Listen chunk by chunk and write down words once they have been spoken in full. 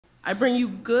I bring you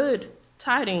good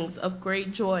tidings of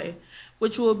great joy,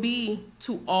 which will be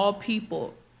to all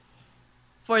people.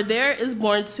 For there is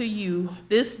born to you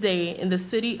this day in the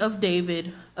city of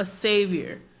David a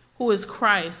Savior, who is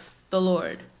Christ the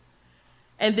Lord.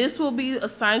 And this will be a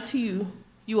sign to you.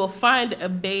 You will find a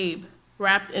babe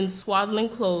wrapped in swaddling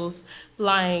clothes,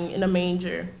 lying in a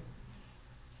manger."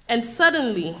 And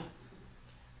suddenly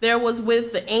there was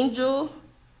with the angel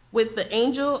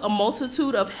a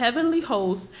multitude of heavenly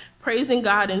hosts, praising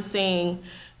God and saying,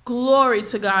 "Glory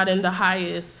to God in the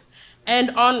highest,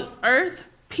 and on earth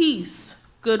peace,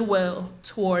 goodwill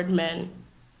toward men."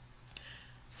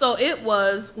 So it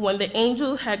was, when the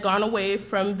angel had gone away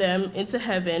from them into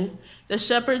heaven, the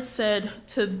shepherds said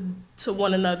to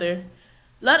one another,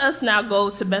 "Let us now go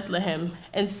to Bethlehem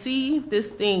and see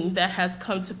this thing that has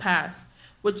come to pass,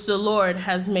 which the Lord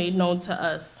has made known to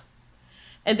us."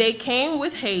 And they came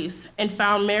with haste and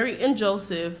found Mary and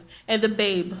Joseph and the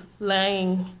babe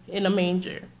lying in a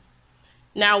manger.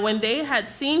 Now when they had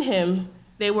seen him,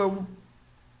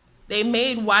 they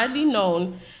made widely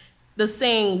known the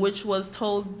saying which was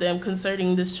told them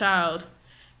concerning this child.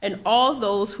 And all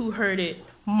those who heard it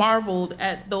marveled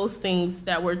at those things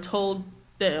that were told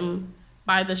them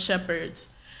by the shepherds.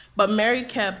 But Mary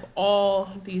kept all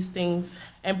these things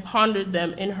and pondered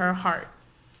them in her heart.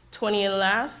 20 and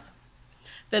last.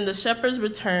 Then the shepherds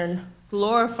returned,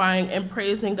 glorifying and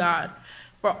praising God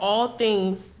for all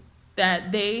things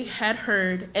that they had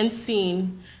heard and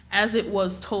seen as it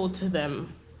was told to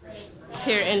them.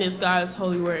 Here endeth God's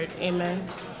holy word. Amen.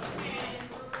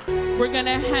 We're going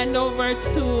to hand over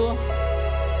to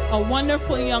a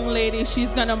wonderful young lady.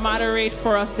 She's going to moderate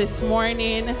for us this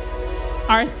morning.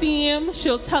 Our theme,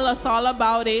 she'll tell us all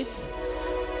about it.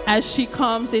 As she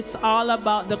comes, it's all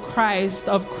about the Christ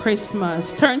of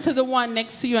Christmas. Turn to the one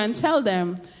next to you and tell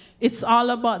them, it's all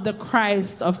about the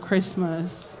Christ of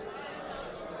Christmas.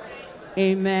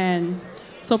 Amen.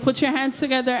 So put your hands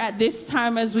together at this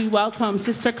time as we welcome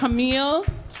Sister Camille.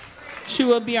 She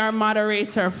will be our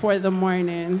moderator for the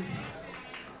morning.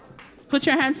 Put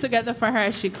your hands together for her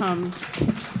as she comes.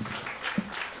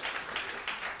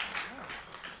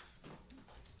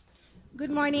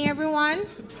 Good morning, everyone.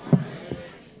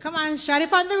 Come on, shout it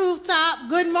from the rooftop.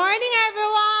 Good morning,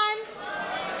 everyone.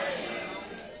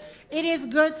 It is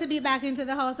good to be back into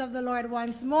the house of the Lord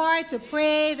once more, to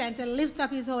praise and to lift up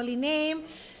his holy name.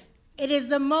 It is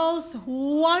the most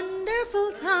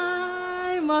wonderful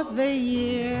time of the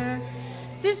year.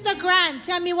 Sister Grant,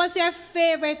 tell me, what's your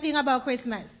favorite thing about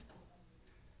Christmas?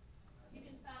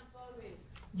 Giving thanks always.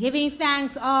 Giving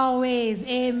thanks always.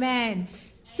 Amen.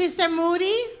 Sister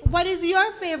Moody, what is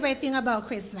your favorite thing about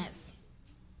Christmas?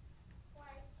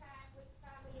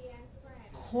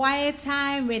 Quiet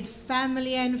time with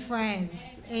family and friends.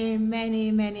 Amen,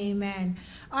 amen, amen.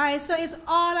 All right, so it's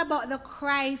all about the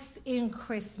Christ in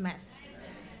Christmas.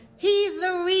 He's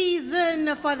the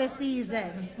reason for the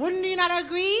season. Wouldn't you not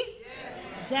agree?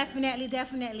 Yes. Definitely,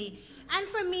 definitely. And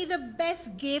for me, the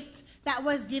best gift that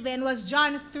was given was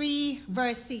John 3,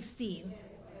 verse 16.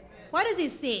 What does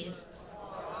it say?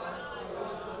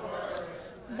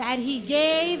 That he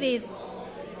gave is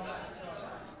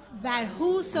that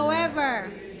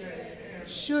whosoever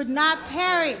should not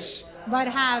perish but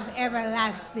have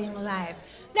everlasting life.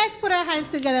 Let's put our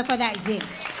hands together for that gift.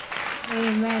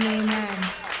 Amen, amen.